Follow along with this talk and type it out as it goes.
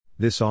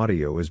This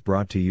audio is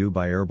brought to you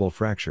by Herbal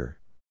Fracture.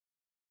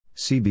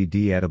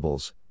 CBD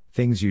edibles,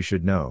 things you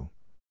should know.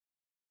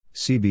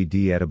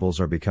 CBD edibles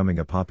are becoming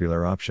a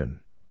popular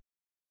option.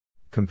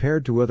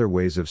 Compared to other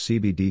ways of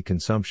CBD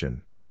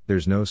consumption,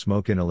 there's no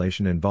smoke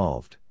inhalation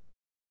involved.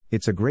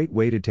 It's a great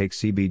way to take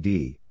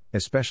CBD,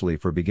 especially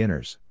for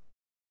beginners.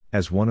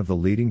 As one of the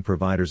leading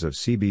providers of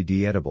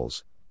CBD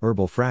edibles,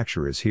 Herbal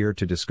Fracture is here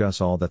to discuss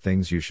all the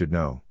things you should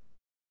know.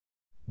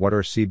 What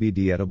are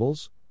CBD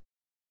edibles?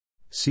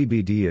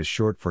 CBD is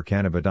short for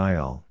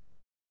cannabidiol.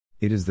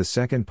 It is the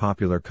second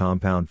popular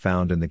compound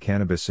found in the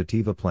cannabis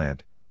sativa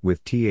plant,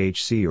 with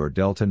THC or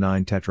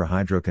delta-9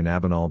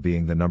 tetrahydrocannabinol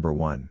being the number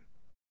one.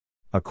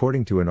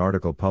 According to an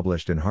article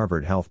published in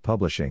Harvard Health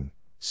Publishing,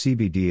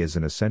 CBD is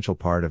an essential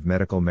part of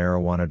medical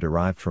marijuana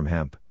derived from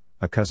hemp,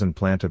 a cousin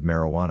plant of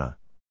marijuana.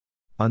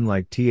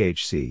 Unlike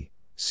THC,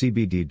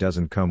 CBD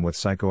doesn't come with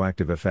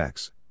psychoactive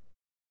effects.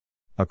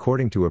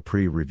 According to a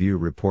pre-review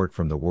report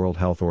from the World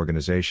Health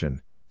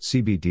Organization,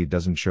 CBD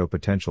doesn't show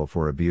potential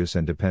for abuse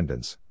and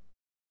dependence.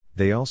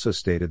 They also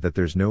stated that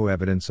there's no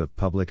evidence of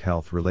public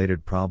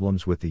health-related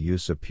problems with the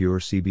use of pure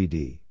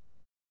CBD.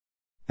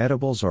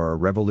 Edibles are a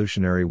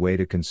revolutionary way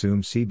to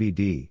consume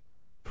CBD,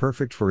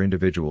 perfect for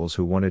individuals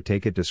who want to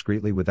take it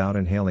discreetly without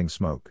inhaling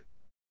smoke.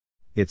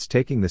 It's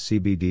taking the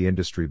CBD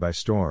industry by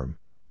storm,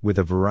 with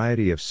a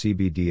variety of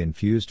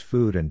CBD-infused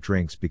food and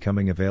drinks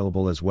becoming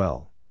available as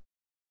well.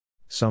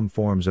 Some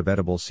forms of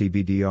edible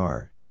CBD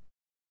are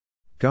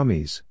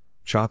gummies,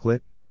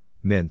 chocolate,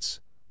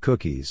 mints,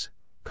 cookies,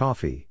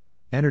 coffee,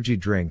 energy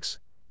drinks,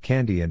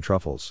 candy and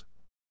truffles.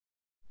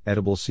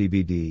 Edible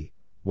CBD,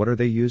 what are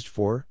they used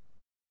for?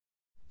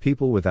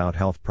 People without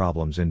health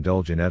problems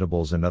indulge in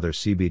edibles and other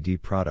CBD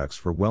products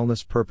for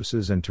wellness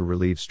purposes and to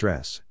relieve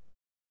stress.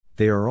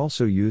 They are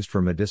also used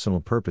for medicinal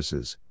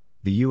purposes.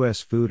 The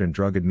U.S. Food and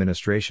Drug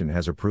Administration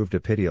has approved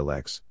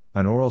Epidiolex,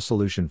 an oral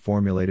solution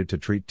formulated to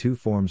treat two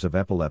forms of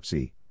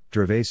epilepsy,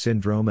 Dravet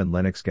syndrome and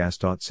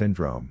Lennox-Gastaut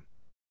syndrome.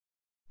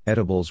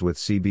 Edibles with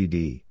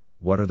CBD,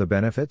 what are the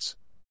benefits?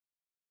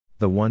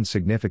 The one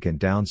significant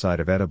downside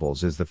of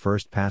edibles is the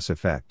first pass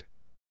effect.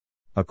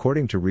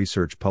 According to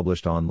research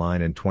published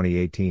online in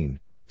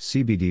 2018,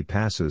 CBD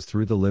passes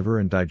through the liver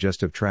and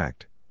digestive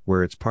tract,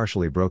 where it's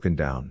partially broken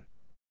down.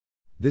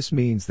 This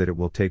means that it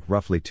will take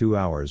roughly 2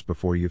 hours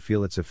before you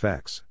feel its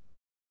effects.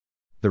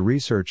 The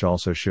research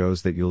also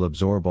shows that you'll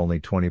absorb only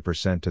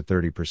 20% to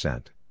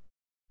 30%.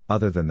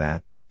 Other than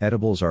that,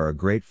 edibles are a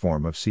great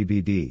form of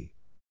CBD.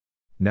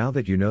 Now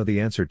that you know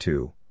the answer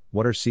to,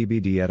 what are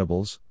CBD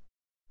edibles?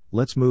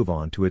 Let's move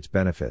on to its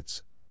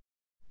benefits.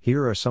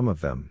 Here are some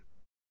of them.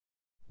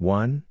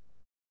 1.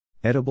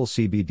 Edible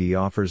CBD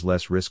offers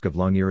less risk of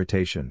lung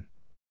irritation.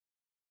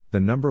 The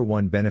number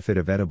one benefit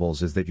of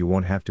edibles is that you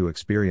won't have to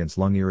experience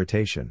lung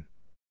irritation.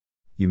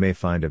 You may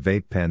find a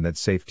vape pen that's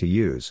safe to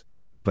use,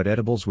 but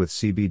edibles with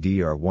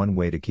CBD are one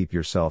way to keep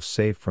yourself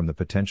safe from the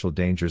potential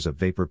dangers of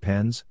vapor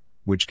pens,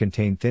 which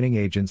contain thinning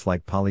agents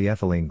like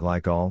polyethylene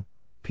glycol,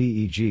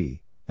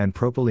 PEG, and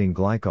propylene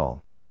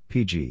glycol,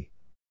 PG.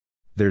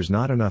 There's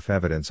not enough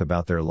evidence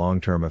about their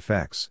long-term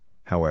effects,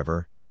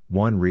 however.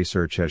 One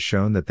research has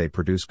shown that they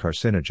produce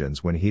carcinogens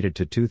when heated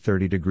to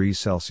 230 degrees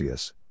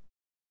Celsius.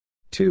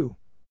 2.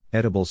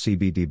 Edible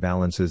CBD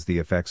balances the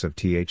effects of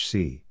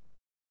THC.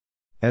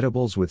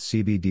 Edibles with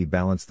CBD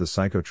balance the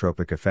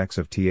psychotropic effects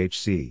of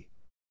THC.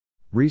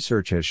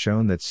 Research has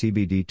shown that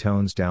CBD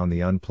tones down the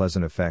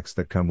unpleasant effects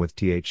that come with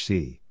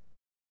THC.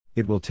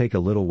 It will take a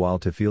little while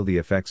to feel the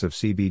effects of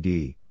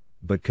CBD,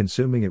 but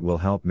consuming it will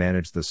help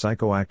manage the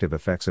psychoactive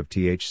effects of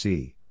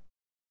THC.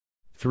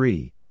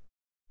 3.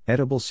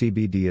 Edible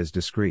CBD is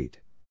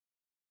discreet.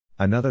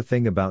 Another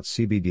thing about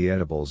CBD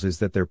edibles is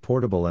that they're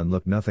portable and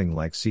look nothing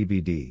like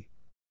CBD.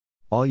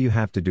 All you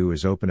have to do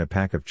is open a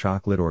pack of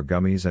chocolate or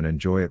gummies and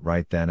enjoy it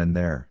right then and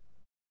there.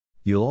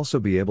 You'll also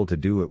be able to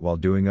do it while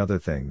doing other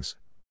things.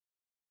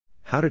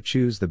 How to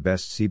choose the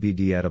best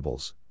CBD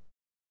edibles.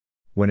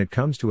 When it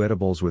comes to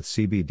edibles with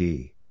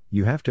CBD,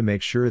 you have to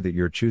make sure that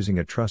you're choosing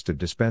a trusted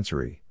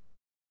dispensary.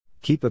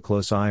 Keep a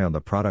close eye on the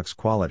product's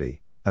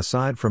quality,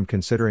 aside from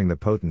considering the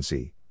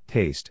potency,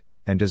 taste,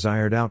 and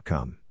desired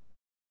outcome.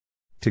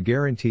 To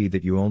guarantee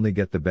that you only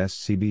get the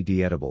best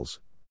CBD edibles.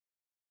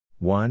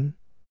 1.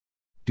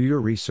 Do your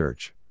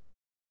research.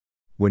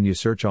 When you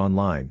search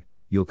online,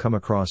 you'll come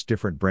across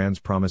different brands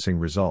promising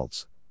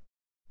results.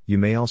 You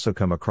may also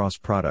come across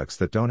products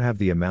that don't have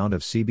the amount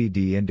of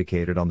CBD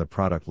indicated on the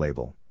product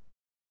label.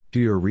 Do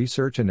your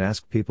research and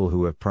ask people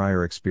who have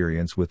prior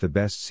experience with the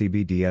best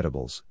CBD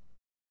edibles.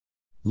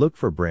 Look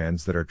for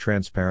brands that are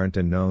transparent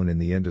and known in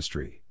the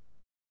industry.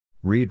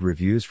 Read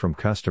reviews from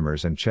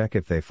customers and check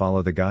if they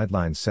follow the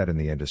guidelines set in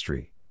the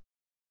industry.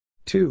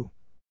 2.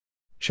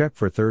 Check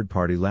for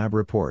third-party lab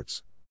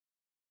reports.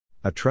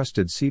 A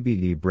trusted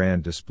CBD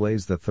brand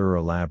displays the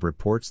thorough lab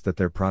reports that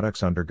their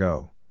products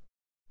undergo.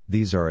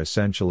 These are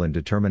essential in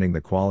determining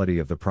the quality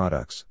of the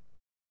products.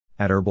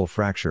 At Herbal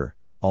Fracture,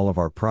 all of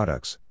our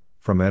products,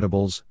 from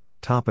edibles,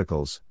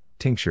 topicals,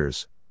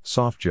 tinctures,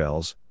 soft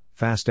gels,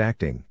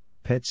 fast-acting,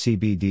 pet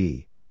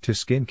CBD, to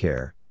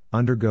skincare,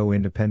 Undergo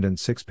independent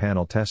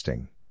 6-panel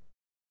testing.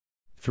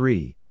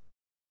 3.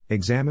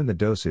 Examine the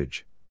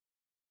dosage.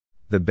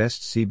 The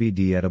best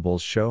CBD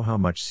edibles show how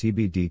much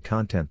CBD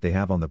content they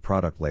have on the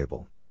product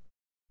label.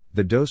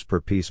 The dose per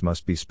piece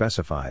must be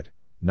specified,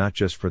 not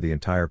just for the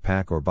entire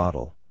pack or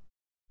bottle.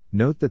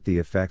 Note that the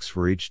effects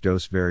for each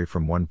dose vary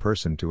from one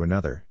person to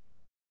another.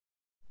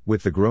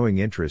 With the growing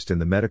interest in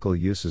the medical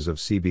uses of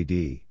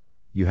CBD,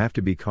 you have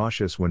to be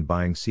cautious when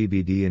buying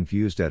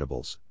CBD-infused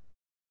edibles.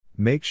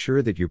 Make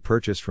sure that you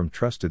purchase from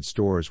trusted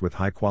stores with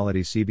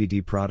high-quality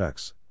CBD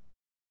products.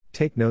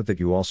 Take note that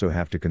you also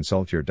have to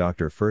consult your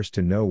doctor first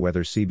to know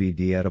whether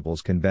CBD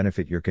edibles can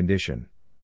benefit your condition.